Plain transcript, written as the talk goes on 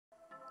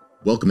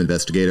Welcome,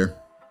 investigator.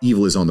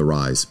 Evil is on the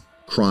rise.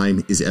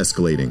 Crime is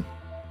escalating.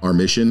 Our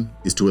mission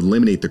is to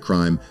eliminate the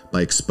crime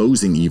by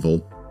exposing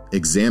evil,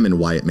 examine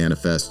why it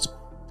manifests,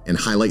 and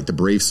highlight the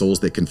brave souls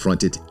that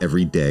confront it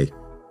every day.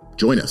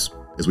 Join us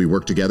as we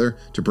work together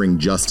to bring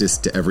justice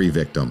to every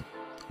victim.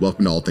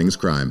 Welcome to All Things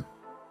Crime.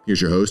 Here's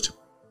your host,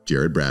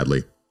 Jared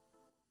Bradley.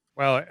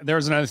 Well,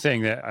 there's another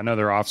thing that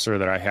another officer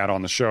that I had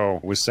on the show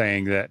was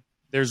saying, that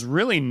there's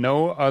really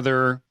no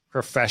other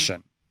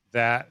profession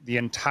that the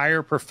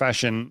entire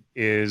profession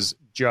is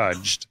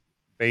judged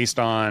based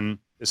on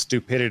the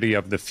stupidity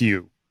of the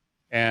few.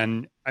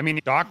 And I mean,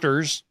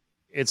 doctors,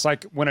 it's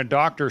like when a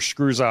doctor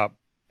screws up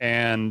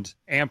and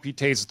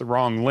amputates the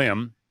wrong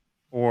limb,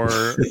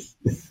 or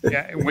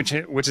which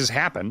has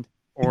happened,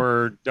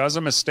 or does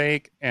a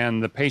mistake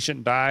and the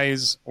patient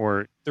dies,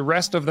 or the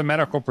rest of the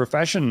medical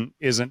profession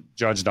isn't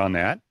judged on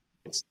that.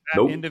 It's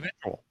that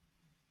individual.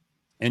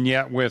 And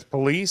yet with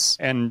police,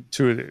 and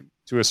to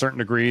a certain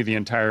degree, the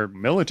entire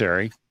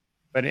military,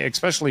 but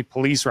especially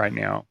police right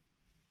now,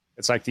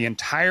 it's like the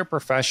entire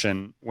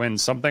profession, when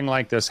something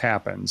like this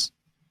happens,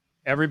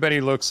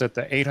 everybody looks at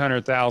the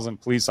 800,000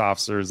 police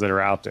officers that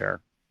are out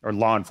there, or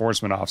law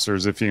enforcement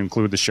officers, if you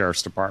include the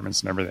sheriff's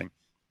departments and everything.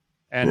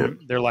 And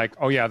they're like,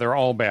 oh yeah, they're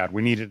all bad.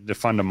 We need to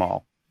defund them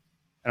all.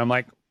 And I'm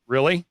like,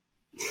 really?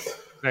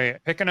 They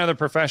pick another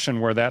profession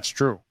where that's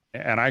true.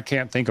 And I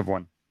can't think of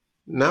one.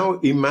 Now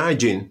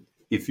imagine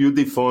if you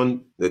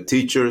defund the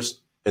teachers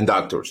and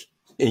doctors,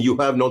 and you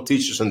have no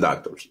teachers and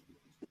doctors.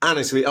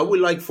 Honestly, I would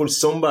like for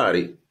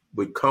somebody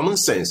with common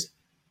sense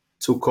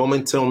to come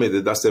and tell me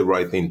that that's the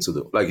right thing to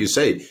do. Like you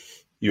say,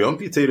 you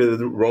amputated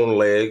the wrong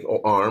leg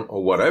or arm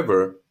or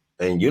whatever,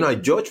 and you're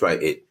not judged by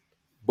it.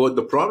 But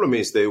the problem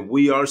is that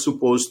we are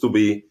supposed to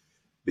be,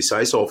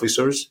 besides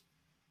officers,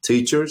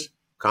 teachers,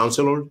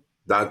 counselors,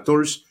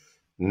 doctors,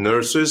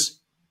 nurses,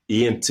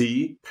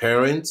 EMT,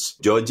 parents,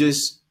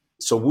 judges.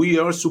 So we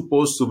are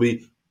supposed to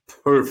be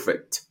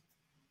perfect.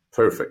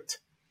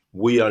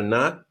 We are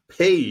not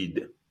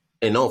paid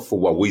enough for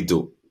what we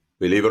do,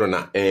 believe it or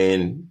not.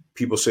 And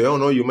people say, oh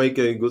no, you make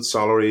a good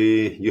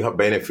salary, you have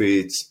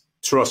benefits.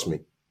 Trust me,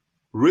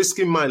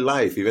 risking my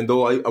life, even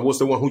though I was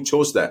the one who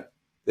chose that,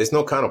 there's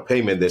no kind of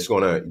payment that's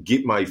going to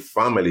give my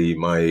family,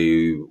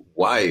 my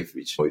wife,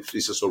 if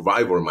she's a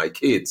survivor, my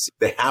kids,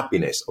 the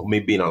happiness of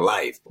me being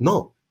alive.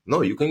 No,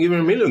 you can give me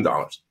 $1 million.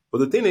 But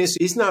the thing is,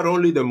 it's not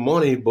only the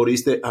money, but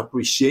it's the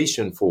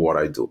appreciation for what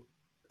I do.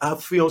 I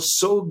feel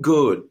so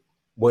good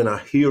when I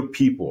hear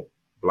people,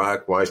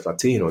 Black, white,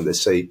 Latino, and they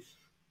say,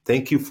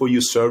 thank you for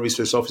your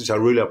services, officer. I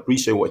really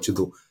appreciate what you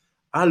do.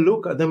 I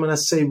look at them and I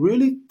say,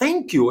 really?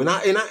 Thank you. And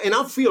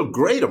I feel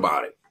great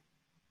about it.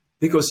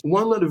 Because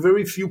one of the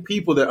very few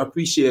people that are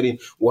appreciating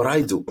what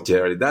I do,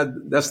 Jerry,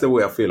 that's the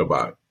way I feel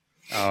about it.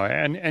 Oh,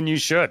 and you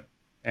should.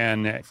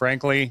 And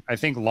frankly, I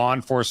think law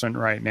enforcement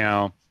right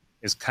now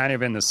is kind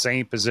of in the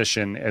same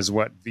position as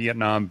what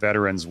Vietnam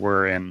veterans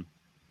were in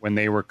when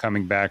they were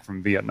coming back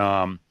from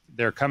Vietnam.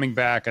 They're coming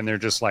back and they're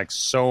just like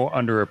so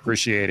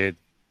underappreciated.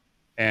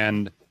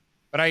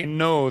 But I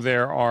know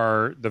there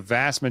are the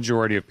vast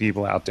majority of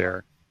people out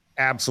there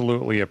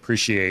absolutely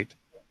appreciate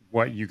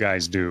what you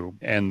guys do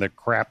and the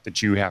crap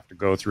that you have to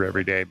go through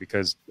every day.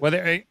 Because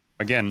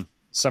again,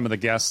 some of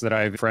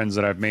the friends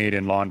that I've made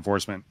in law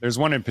enforcement, there's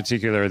one in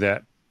particular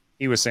that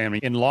he was saying,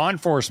 in law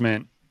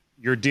enforcement,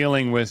 you're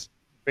dealing with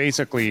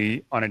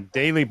basically on a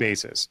daily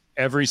basis,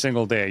 every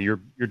single day, you're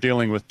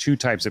dealing with two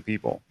types of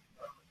people.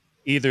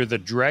 Either the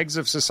dregs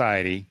of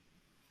society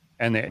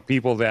and the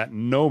people that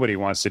nobody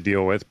wants to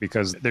deal with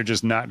because they're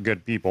just not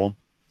good people,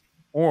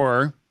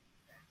 or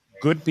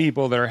good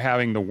people that are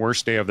having the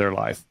worst day of their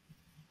life.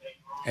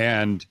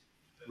 And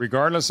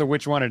regardless of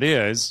which one it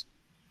is,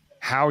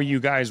 how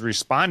you guys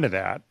respond to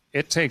that,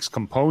 it takes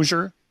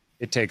composure,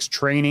 it takes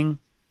training,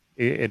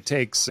 it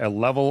takes a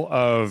level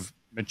of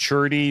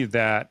maturity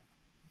that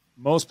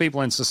most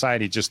people in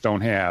society just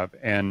don't have.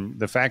 And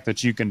the fact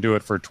that you can do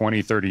it for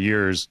 20, 30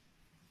 years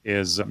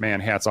is,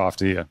 man, hats off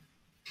to you.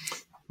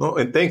 No,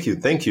 and thank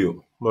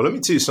you. Well, let me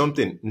tell you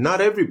something.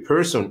 Not every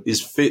person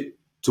is fit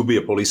to be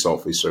a police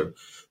officer.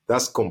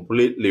 That's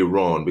completely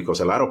wrong, because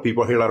I hear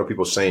a lot of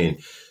people saying,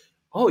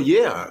 oh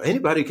yeah,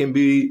 anybody can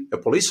be a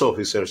police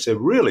officer. I said,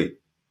 really?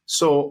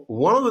 So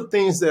one of the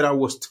things that I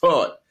was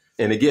taught,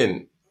 and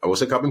again, I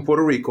was a cop in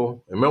Puerto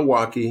Rico, in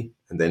Milwaukee,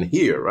 and then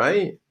here,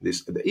 right?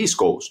 The East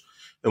Coast.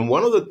 And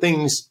one of the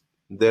things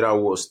that I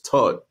was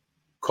taught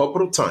a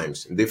couple of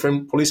times in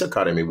different police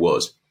academy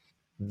was,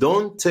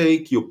 don't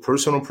take your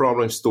personal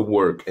problems to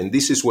work. And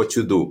this is what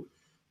you do.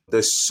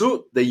 The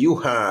suit that you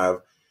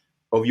have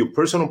of your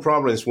personal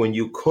problems when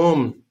you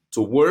come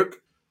to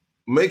work,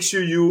 make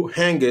sure you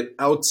hang it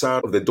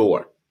outside of the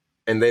door.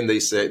 And then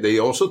they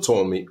also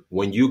told me,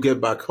 when you get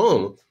back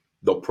home,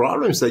 the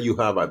problems that you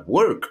have at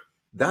work,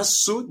 that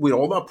suit with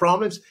all the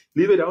problems,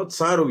 leave it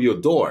outside of your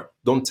door.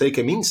 Don't take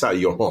them inside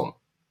your home.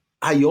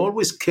 I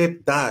always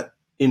kept that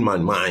in my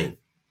mind.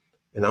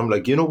 And I'm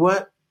like, you know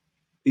what?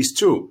 It's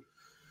true.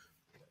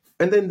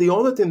 And then the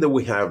other thing that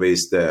we have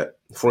is that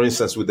For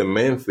instance, with the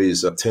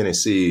Memphis,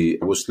 Tennessee,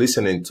 I was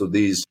listening to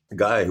this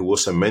guy who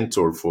was a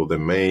mentor for the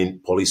main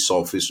police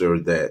officer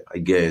that I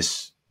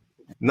guess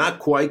not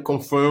quite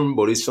confirmed,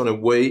 but it's on a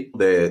way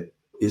that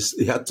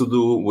it had to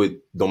do with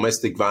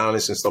domestic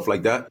violence and stuff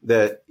like that,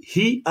 that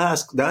he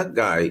asked that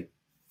guy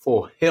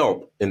for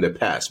help in the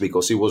past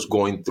because he was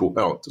going through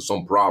help to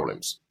some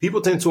problems.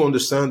 People tend to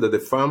understand that the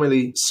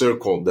family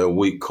circle that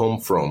we come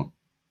from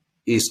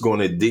is going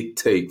to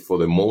dictate, for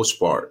the most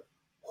part,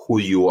 who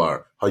you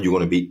are, how you're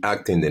going to be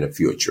acting in the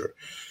future.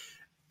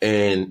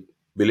 And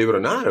believe it or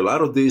not, a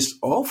lot of these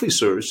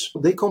officers,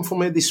 they come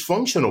from a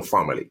dysfunctional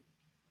family.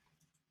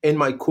 And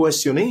my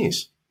question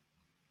is,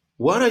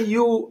 what are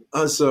you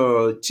as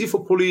a chief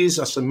of police,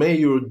 as a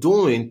mayor,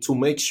 doing to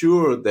make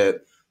sure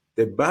that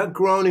the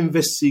background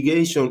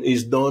investigation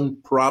is done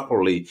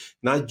properly,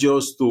 not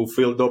just to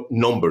fill up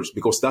numbers,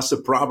 because that's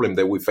a problem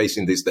that we're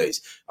facing these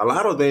days. A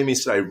lot of them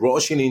is like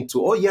rushing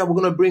into, oh yeah,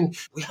 we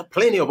have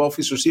plenty of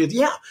officers here.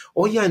 Yeah.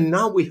 Oh yeah, and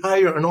now we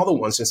hire another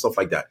ones and stuff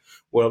like that.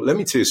 Well, let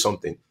me tell you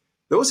something.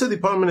 There was a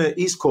department at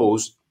East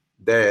Coast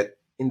that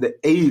in the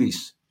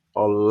 80s,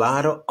 a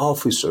lot of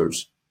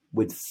officers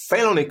with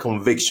felony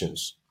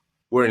convictions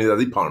were in the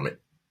department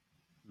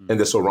and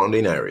the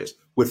surrounding areas.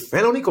 With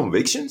felony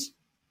convictions?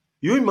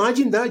 You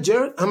imagine that,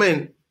 Jared? I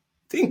mean,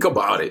 think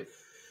about it.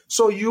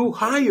 So you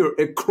hire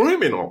a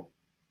criminal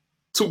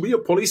to be a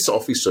police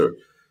officer.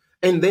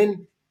 And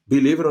then,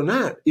 believe it or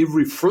not, it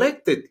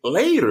reflected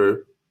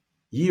later,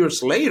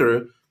 years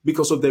later,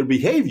 because of their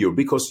behavior,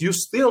 because you're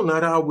still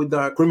not out with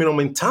that criminal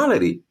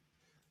mentality.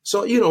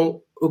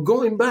 So,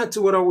 going back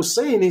to what I was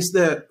saying is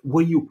that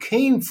where you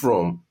came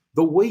from,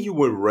 the way you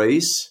were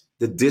raised,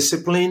 the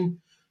discipline,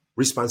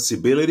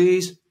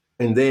 responsibilities,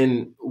 and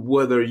then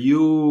whether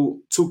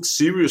you took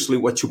seriously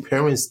what your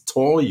parents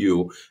taught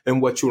you and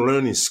what you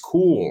learned in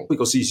school,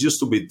 because it used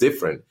to be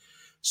different.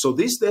 So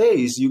these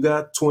days, you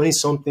got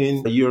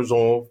 20-something years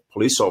old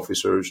police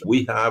officers.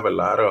 We have a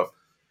lot of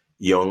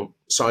young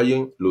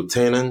sergeant,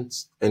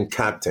 lieutenants, and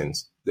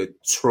captains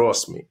that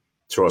trust me,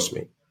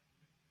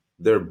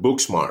 they're book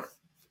smart.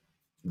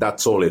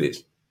 That's all it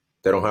is.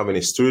 They don't have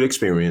any street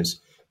experience.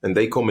 And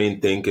they come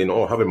in thinking,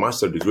 I have a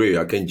master's degree.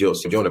 I can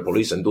just join the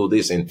police and do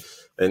this. And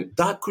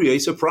that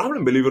creates a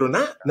problem, believe it or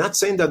not. Not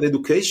saying that the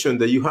education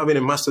that you have in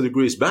a master's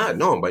degree is bad.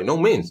 No, by no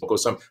means.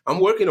 Because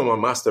I'm working on my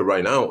master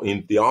right now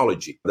in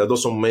theology. That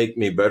doesn't make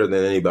me better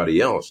than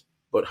anybody else.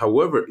 But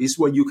however, it's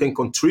what you can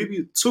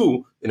contribute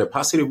to in a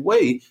positive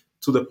way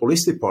to the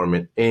police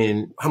department,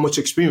 and how much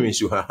experience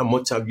you have, how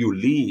much have you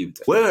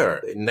lived,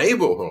 where, the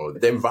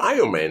neighborhood, the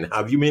environment,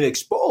 have you been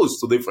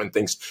exposed to different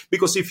things?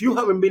 Because if you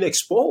haven't been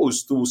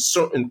exposed to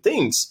certain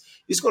things,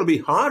 it's going to be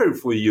harder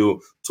for you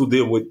to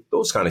deal with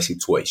those kind of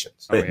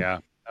situations. Oh, yeah.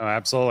 Oh,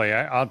 absolutely.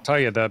 I'll tell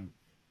you,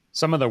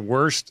 some of the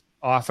worst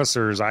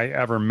officers I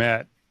ever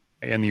met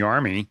in the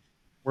Army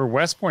were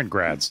West Point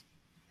grads.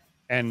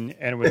 And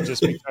it was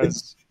just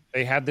because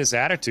they had this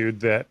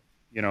attitude that,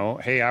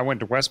 hey, I went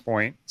to West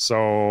Point,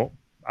 so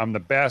I'm the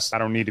best. I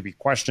don't need to be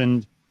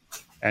questioned.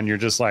 And you're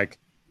just like,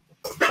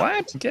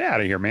 what? Get out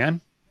of here,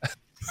 man.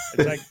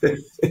 It's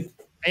like,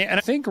 and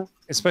I think,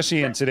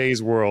 especially in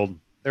today's world,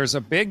 there's a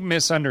big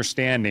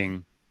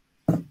misunderstanding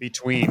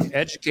between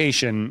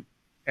education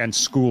and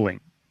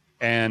schooling.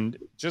 And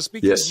just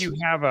because you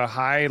have a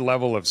high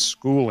level of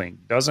schooling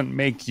doesn't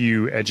make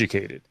you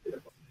educated.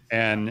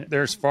 And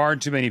there's far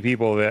too many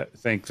people that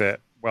think that,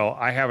 well,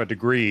 I have a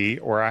degree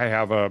or I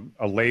have a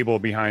label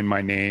behind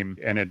my name,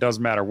 and it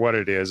doesn't matter what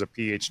it is, a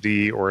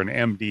PhD or an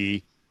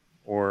MD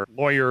or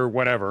lawyer,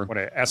 whatever, what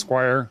an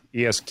Esquire,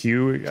 ESQ,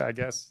 I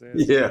guess.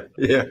 Yeah.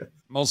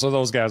 Most of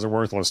those guys are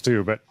worthless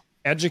too, but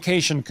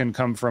education can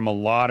come from a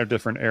lot of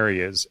different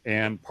areas.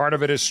 And part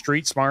of it is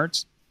street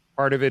smarts.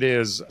 Part of it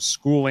is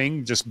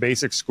schooling, just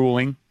basic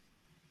schooling.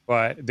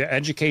 But the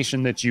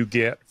education that you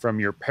get from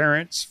your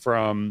parents,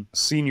 from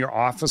senior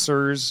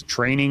officers,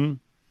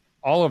 training,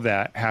 all of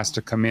that has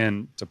to come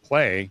in to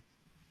play.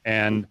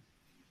 And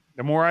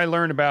the more I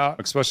learn about,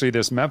 especially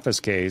this Memphis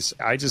case,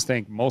 I just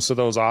think most of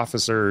those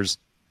officers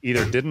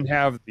either didn't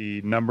have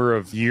the number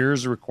of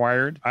years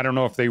required. I don't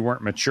know if they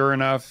weren't mature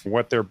enough,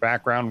 what their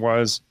background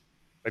was,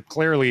 but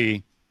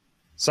clearly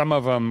some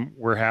of them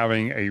were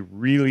having a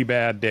really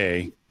bad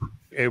day.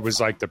 It was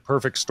like the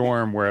perfect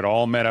storm where it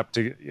all met up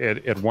to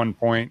at one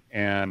point.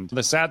 And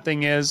the sad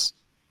thing is,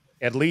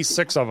 at least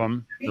 6 of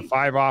them, the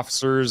 5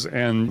 officers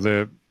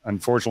and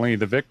unfortunately,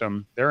 the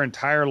victim, their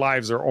entire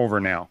lives are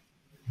over now.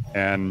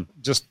 And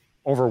just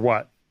over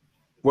what?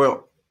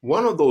 Well,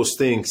 one of those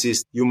things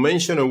is you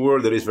mentioned a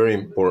word that is very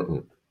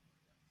important,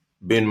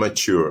 being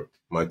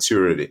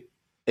maturity.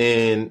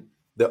 And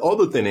the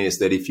other thing is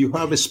that if you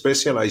have a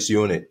specialized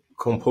unit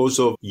composed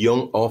of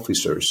young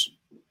officers,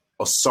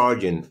 a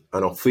sergeant,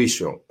 an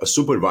official, a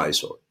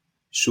supervisor,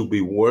 should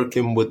be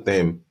working with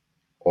them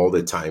all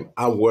the time.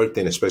 I worked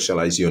in a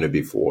specialized unit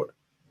before.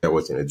 I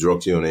was in a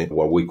drugs unit,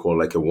 what we call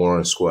like a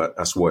warrant squad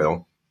as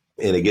well.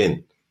 And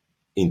again,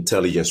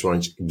 intelligence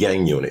branch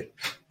gang unit.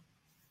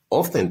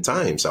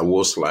 Oftentimes I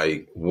was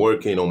like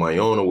working on my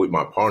own or with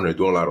my partner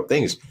doing a lot of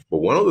things. But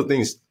one of the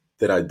things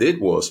that I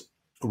did was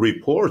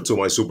report to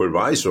my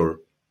supervisor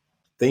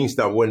things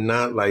that were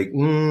not like,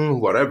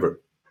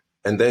 whatever.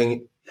 And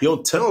then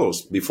he'll tell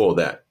us before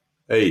that,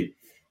 hey,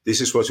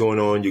 this is what's going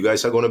on. You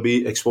guys are going to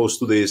be exposed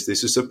to this.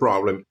 This is a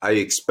problem. I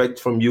expect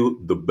from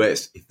you the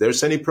best. If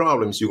there's any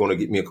problems, you're going to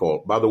give me a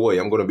call. By the way,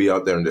 I'm going to be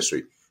out there on the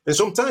street. And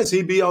sometimes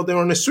he'd be out there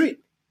on the street.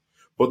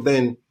 But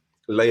then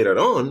later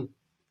on,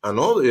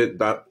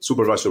 that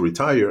supervisor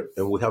retired,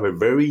 and we have a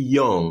very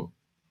young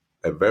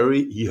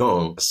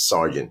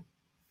sergeant,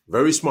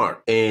 very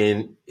smart.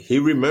 And he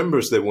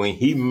remembers that when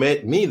he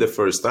met me the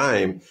first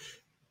time,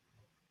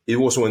 it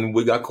was when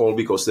we got called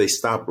because they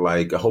stopped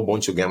like a whole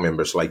bunch of gang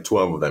members, like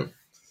 12 of them.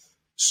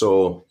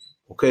 So,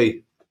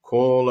 okay,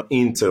 call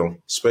Intel,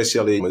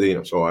 especially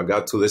Medina. So I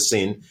got to the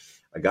scene.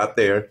 I got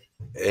there,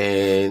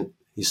 and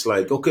he's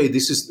like, okay, I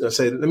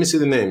said, let me see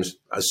the names.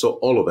 I saw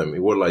all of them.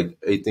 It were like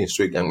 18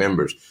 street gang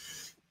members.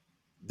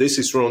 This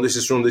is wrong, this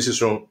is wrong, this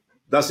is wrong.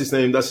 That's his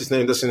name, that's his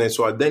name, that's his name.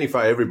 So I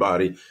identify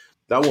everybody.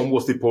 That one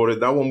was deported.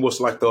 That one was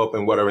locked up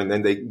and whatever. And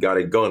then they got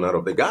a gun out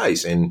of the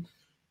guys. And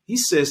he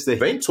says that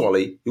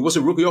eventually, he was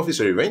a rookie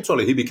officer.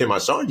 Eventually, he became a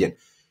sergeant.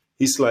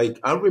 He's like,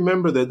 I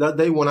remember that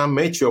day when I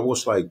met you, I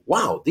was like,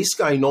 wow, this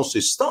guy knows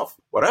his stuff,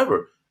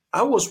 whatever.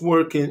 I was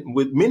working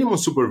with minimum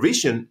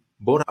supervision,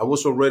 but I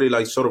was already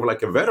like sort of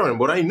like a veteran,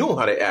 but I knew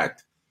how to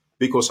act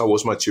because I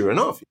was mature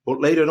enough. But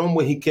later on,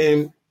 when he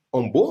came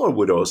on board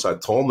with us, I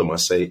told him, I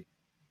say,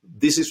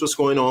 this is what's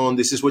going on.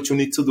 This is what you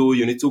need to do.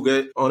 You need to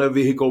get on a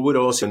vehicle with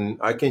us and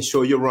I can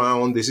show you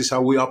around. This is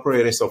how we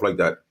operate and stuff like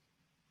that.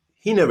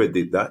 He never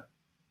did that.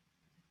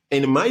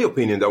 And in my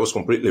opinion, that was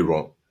completely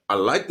wrong. I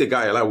like the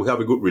guy. We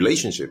have a good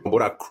relationship,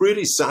 but I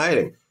criticized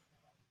him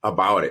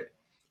about it.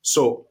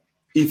 So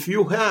if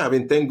you have,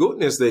 and thank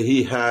goodness that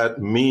he had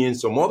me and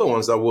some other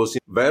ones that was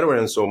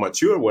veterans or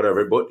mature,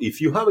 whatever. But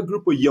if you have a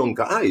group of young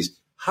guys,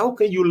 how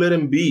can you let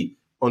them be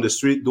on the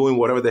street doing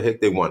whatever the heck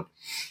they want?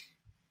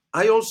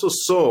 I also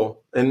saw,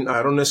 and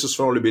I don't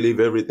necessarily believe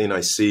everything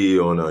I see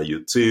on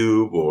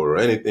YouTube or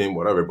anything,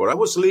 whatever, but I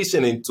was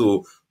listening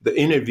to the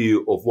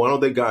interview of one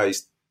of the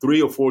guys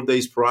 3 or 4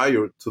 days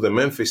prior to the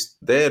Memphis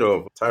death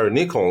of Tyre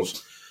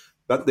Nichols,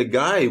 that the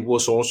guy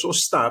was also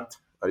stopped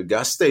at a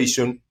gas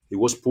station. He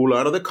was pulled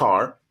out of the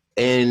car,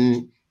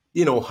 and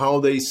you know how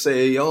they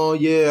say, oh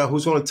yeah,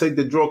 who's going to take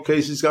the drug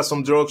case? He's got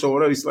some drugs or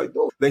whatever. He's like,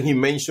 no. Then he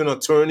mentioned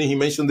attorney, he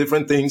mentioned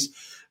different things,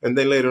 and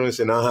then later on he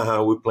said,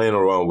 we're playing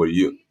around with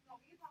you.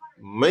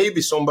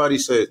 Maybe somebody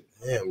said,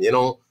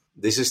 damn,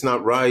 this is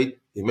not right.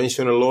 He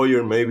mentioned a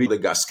lawyer, maybe they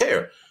got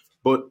scared.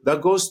 But that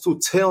goes to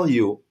tell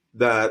you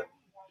that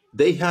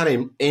they had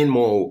an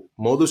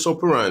modus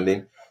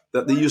operandi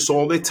that they use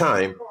all the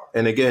time.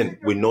 And again,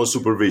 with no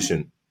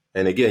supervision.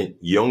 And again,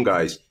 young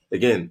guys,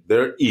 again,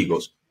 they're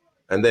egos.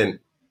 And then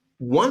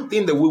one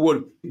thing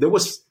that there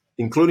was,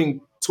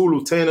 including 2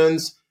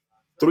 lieutenants,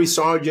 3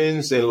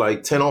 sergeants, and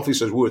like 10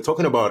 officers, we were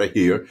talking about it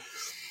here.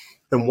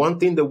 And one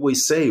thing that we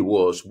say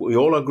was, we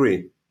all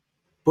agree,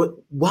 but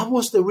what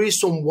was the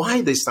reason why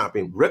they stopped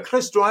him?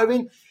 Reckless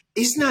driving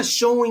is not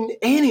showing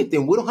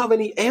anything. We don't have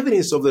any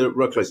evidence of the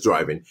reckless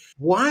driving.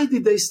 Why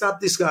did they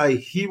stop this guy?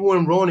 He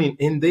went running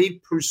and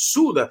they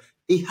pursued that.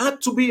 It had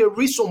to be a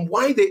reason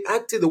why they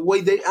acted the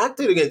way they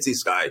acted against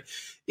this guy.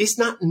 It's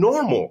not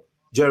normal,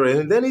 Jared.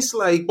 And then it's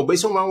like,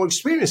 based on our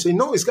experience,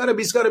 no, it's got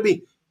to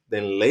be.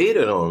 Then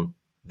later on,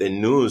 the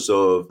news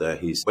of that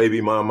his baby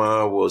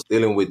mama was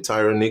dealing with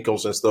Tyre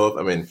Nichols and stuff.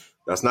 I mean,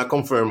 that's not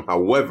confirmed.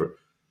 However,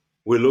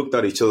 we looked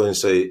at each other and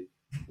say,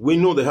 we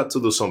knew they had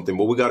to do something,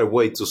 but we got to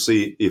wait to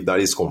see if that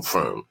is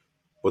confirmed.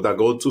 But that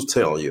goes to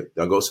tell you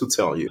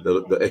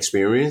the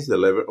experience, the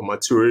level of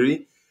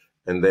maturity,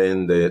 and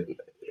then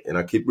and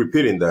I keep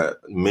repeating that,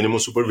 minimum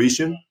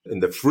supervision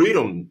and the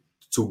freedom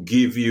to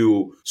give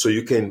you so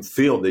you can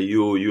feel that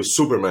you're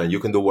Superman. You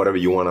can do whatever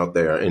you want out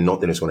there and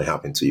nothing is going to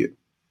happen to you.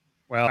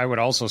 Well, I would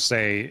also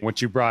say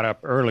what you brought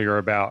up earlier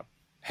about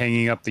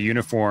hanging up the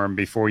uniform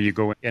before you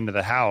go into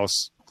the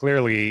house,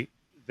 clearly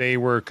they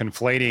were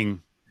conflating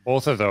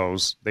both of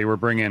those. They were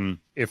bringing,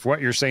 if what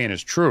you're saying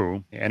is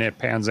true, and it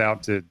pans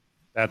out to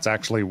that's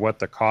actually what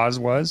the cause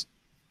was,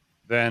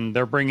 then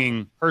they're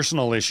bringing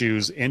personal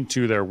issues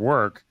into their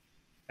work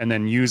and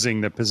then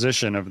using the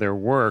position of their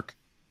work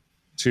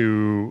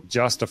to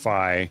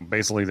justify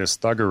basically this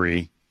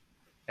thuggery.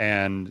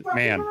 And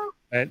man,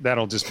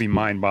 that'll just be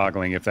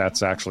mind-boggling if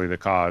that's actually the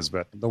cause.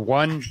 But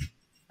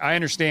I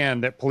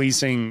understand that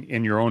policing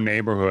in your own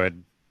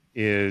neighborhood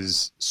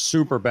is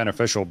super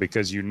beneficial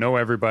because you know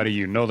everybody,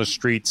 you know the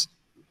streets.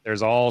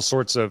 There's all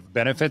sorts of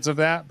benefits of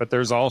that, but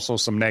there's also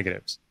some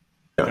negatives.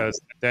 Because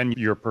then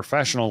your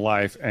professional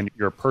life and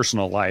your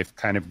personal life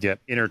kind of get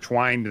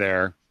intertwined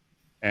there.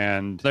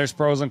 And there's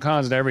pros and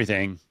cons to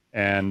everything.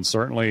 And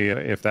certainly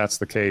if that's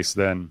the case,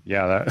 then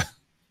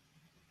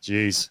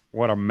geez,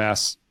 what a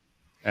mess.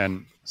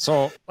 And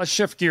so let's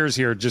shift gears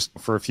here just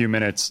for a few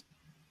minutes.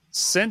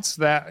 Since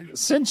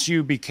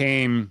you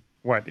became,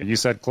 what you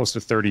said, close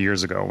to 30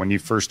 years ago when you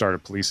first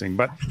started policing,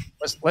 but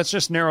let's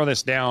just narrow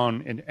this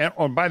down. And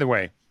oh, by the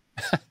way,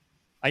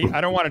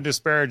 I don't want to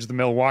disparage the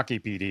Milwaukee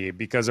PD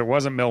because it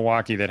wasn't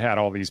Milwaukee that had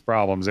all these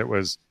problems. It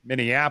was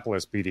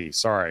Minneapolis PD.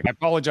 Sorry. I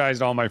apologize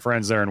to all my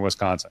friends there in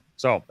Wisconsin.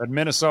 So at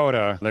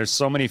Minnesota, there's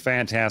so many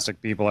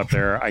fantastic people up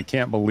there. I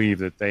can't believe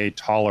that they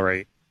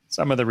tolerate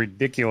some of the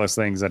ridiculous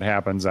things that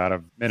happens out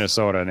of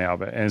Minnesota now,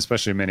 and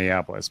especially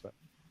Minneapolis. But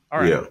all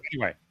right. Yeah.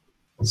 Anyway,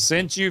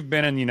 since you've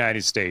been in the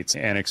United States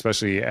and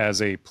especially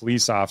as a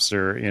police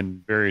officer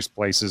in various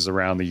places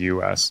around the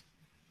U.S.,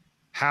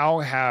 how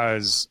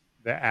has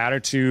the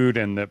attitude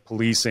and the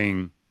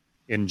policing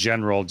in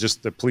general,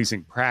 just the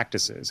policing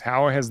practices,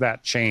 how has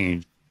that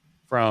changed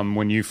from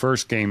when you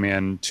first came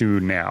in to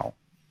now?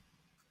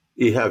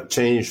 It have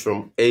changed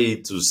from A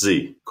to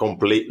Z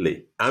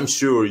completely. I'm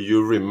sure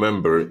you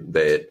remember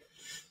that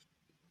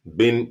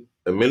being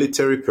a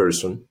military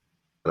person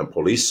and a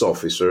police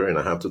officer, and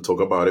I have to talk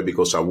about it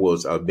because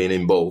I've been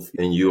in both,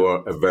 and you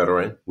are a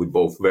veteran. We're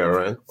both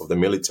veteran of the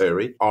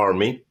military,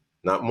 Army,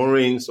 not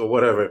Marines or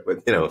whatever,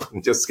 but,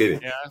 I'm just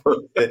kidding.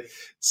 Yeah.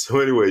 So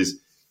anyways.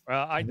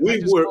 Well,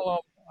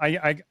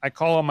 I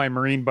call all my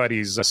Marine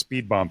buddies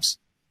speed bumps.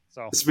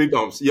 So speed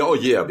bumps. Oh,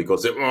 yeah,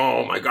 because,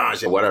 oh, my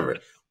gosh, whatever.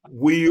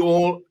 We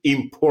all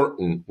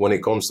important when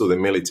it comes to the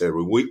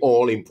military. We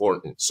all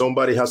important.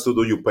 Somebody has to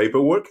do your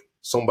paperwork.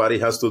 Somebody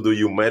has to do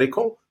your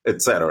medical,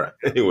 etc.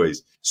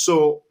 Anyways,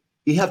 so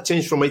it have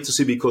changed from A to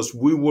Z because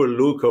we were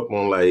looked up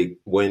on, like,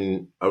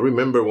 when I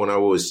remember when I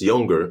was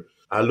younger,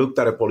 I looked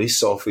at a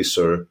police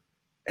officer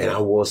and I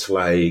was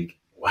like,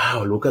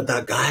 wow, look at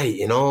that guy,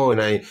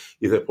 and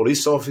if the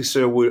police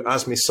officer would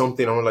ask me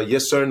something, I'm like,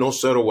 yes, sir, no,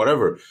 sir, or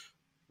whatever.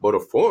 But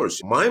of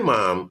course, my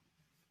mom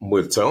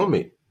would tell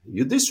me,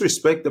 you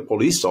disrespect the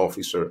police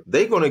officer,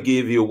 they're going to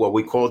give you what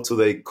we call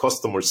today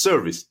customer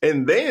service.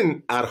 And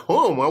then at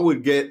home, I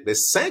would get the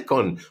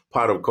second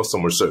part of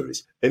customer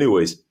service.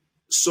 Anyways,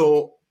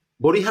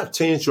 but it have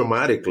changed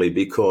dramatically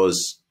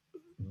because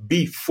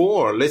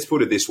before, let's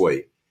put it this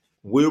way,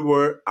 we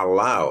were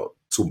allowed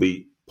to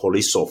be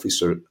police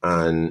officer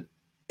and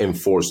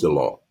enforce the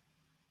law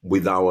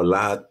without a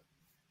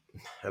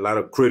lot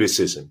of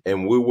criticism.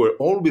 And we were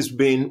always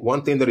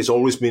one thing that has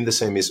always been the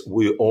same is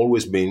we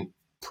always been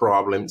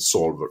problem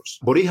solvers.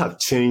 But it has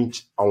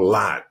changed a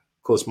lot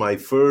because my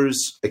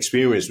first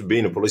experience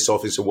being a police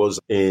officer was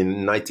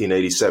in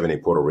 1987 in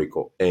Puerto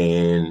Rico.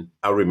 And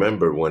I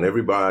remember when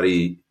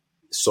everybody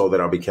saw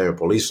that I became a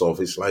police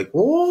officer, like,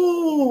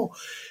 oh,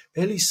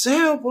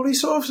 Eliseo,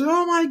 police officer,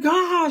 oh my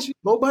gosh,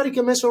 nobody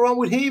can mess around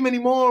with him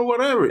anymore or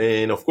whatever.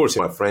 And of course,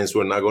 my friends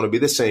were not going to be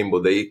the same,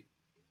 but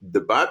the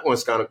bad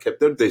ones kind of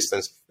kept their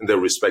distance and they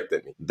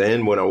respected me.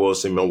 Then when I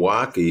was in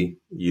Milwaukee,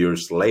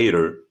 years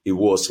later, it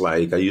was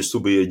like I used to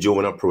be a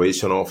juvenile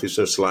probation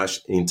officer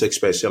 / intake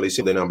specialist.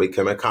 And then I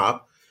became a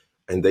cop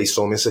and they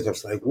saw me and I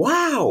was like,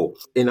 wow.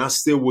 And I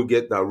still would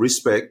get that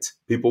respect.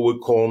 People would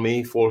call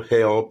me for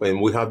help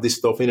and we have this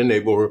stuff in the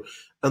neighborhood.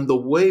 And the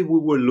way we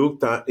were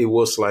looked at, it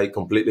was like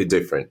completely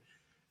different.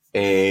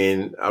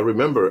 And I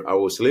remember I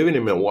was living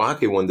in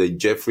Milwaukee when the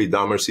Jeffrey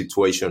Dahmer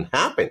situation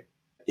happened.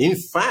 In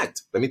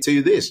fact, let me tell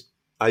you this.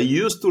 I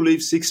used to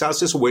live 6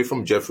 houses away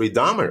from Jeffrey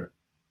Dahmer.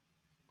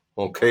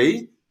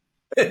 Okay?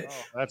 Oh,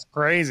 that's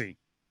crazy.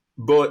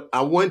 But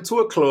I went to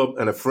a club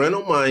and a friend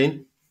of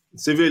mine,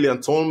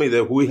 civilian, told me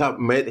that we have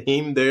met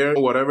him there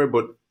or whatever,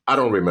 but I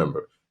don't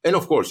remember. And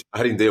of course,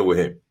 I didn't deal with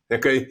him.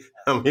 Okay,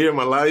 I'm here in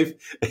my life.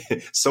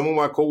 Some of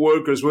my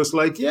coworkers was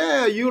like,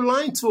 yeah, you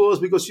lied to us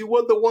because you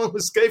were the one who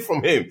escaped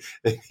from him.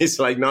 It's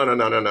like, no.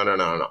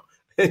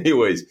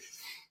 Anyways,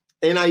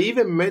 and I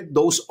even met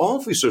those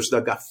officers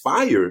that got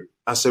fired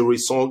as a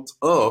result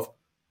of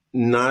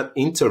not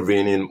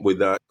intervening with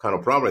that kind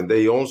of problem.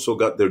 They also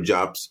got their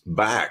jobs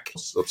back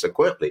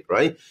subsequently,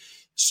 right?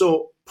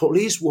 So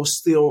police was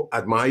still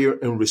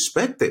admired and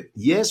respected.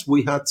 Yes,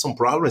 we had some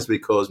problems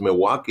because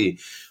Milwaukee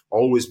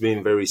always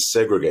been very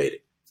segregated.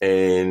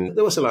 And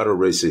there was a lot of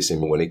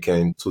racism when it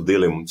came to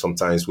dealing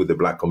sometimes with the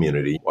Black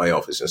community, white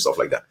office and stuff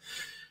like that.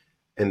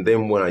 And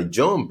then when I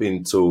jump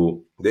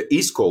into the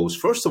East Coast,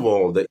 first of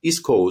all, the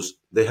East Coast,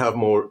 they have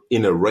more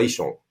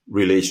interracial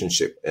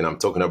relationship. And I'm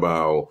talking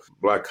about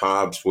Black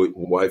cops with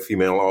white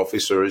female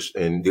officers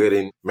and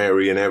getting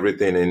married and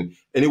everything. And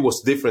it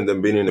was different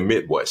than being in the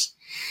Midwest.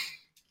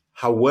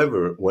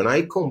 However, when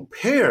I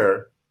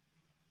compare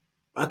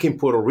back in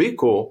Puerto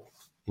Rico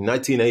in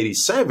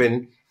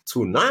 1987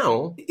 to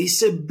now,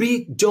 it's a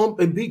big jump,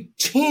 a big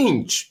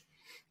change.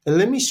 And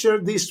let me share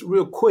this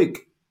real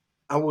quick.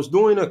 I was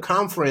doing a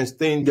conference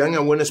thing, Young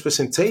Awareness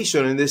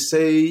presentation, and they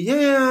say,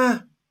 yeah,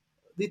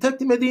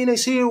 Detective Medina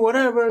is here,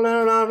 whatever,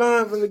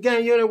 from the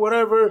gang unit,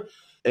 whatever.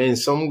 And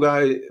some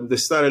guy, they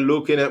started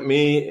looking at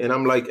me, and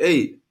I'm like,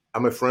 hey,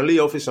 I'm a friendly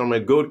officer, I'm a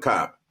good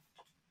cop.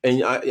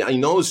 And I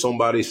know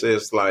somebody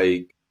says,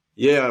 like,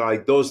 yeah,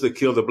 like those that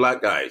kill the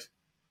Black guys.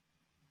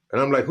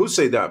 And I'm like, who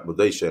say that? But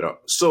they shut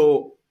up.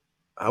 So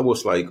I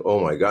was like, oh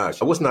my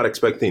gosh, I was not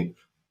expecting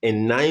a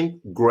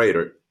 9th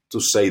grader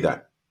to say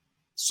that.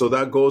 So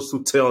that goes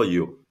to tell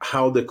you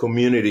how the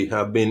community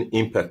have been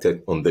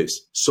impacted on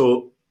this.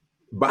 So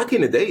back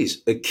in the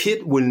days, a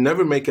kid will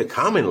never make a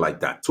comment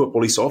like that to a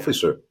police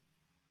officer.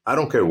 I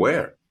don't care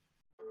where.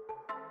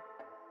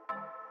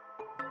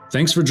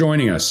 Thanks for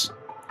joining us.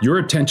 Your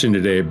attention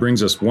today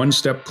brings us one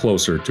step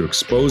closer to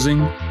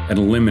exposing and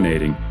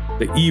eliminating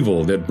the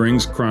evil that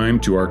brings crime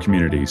to our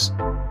communities.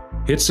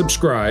 Hit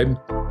subscribe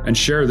and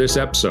share this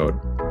episode.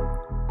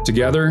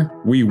 Together,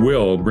 we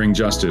will bring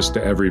justice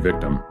to every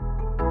victim.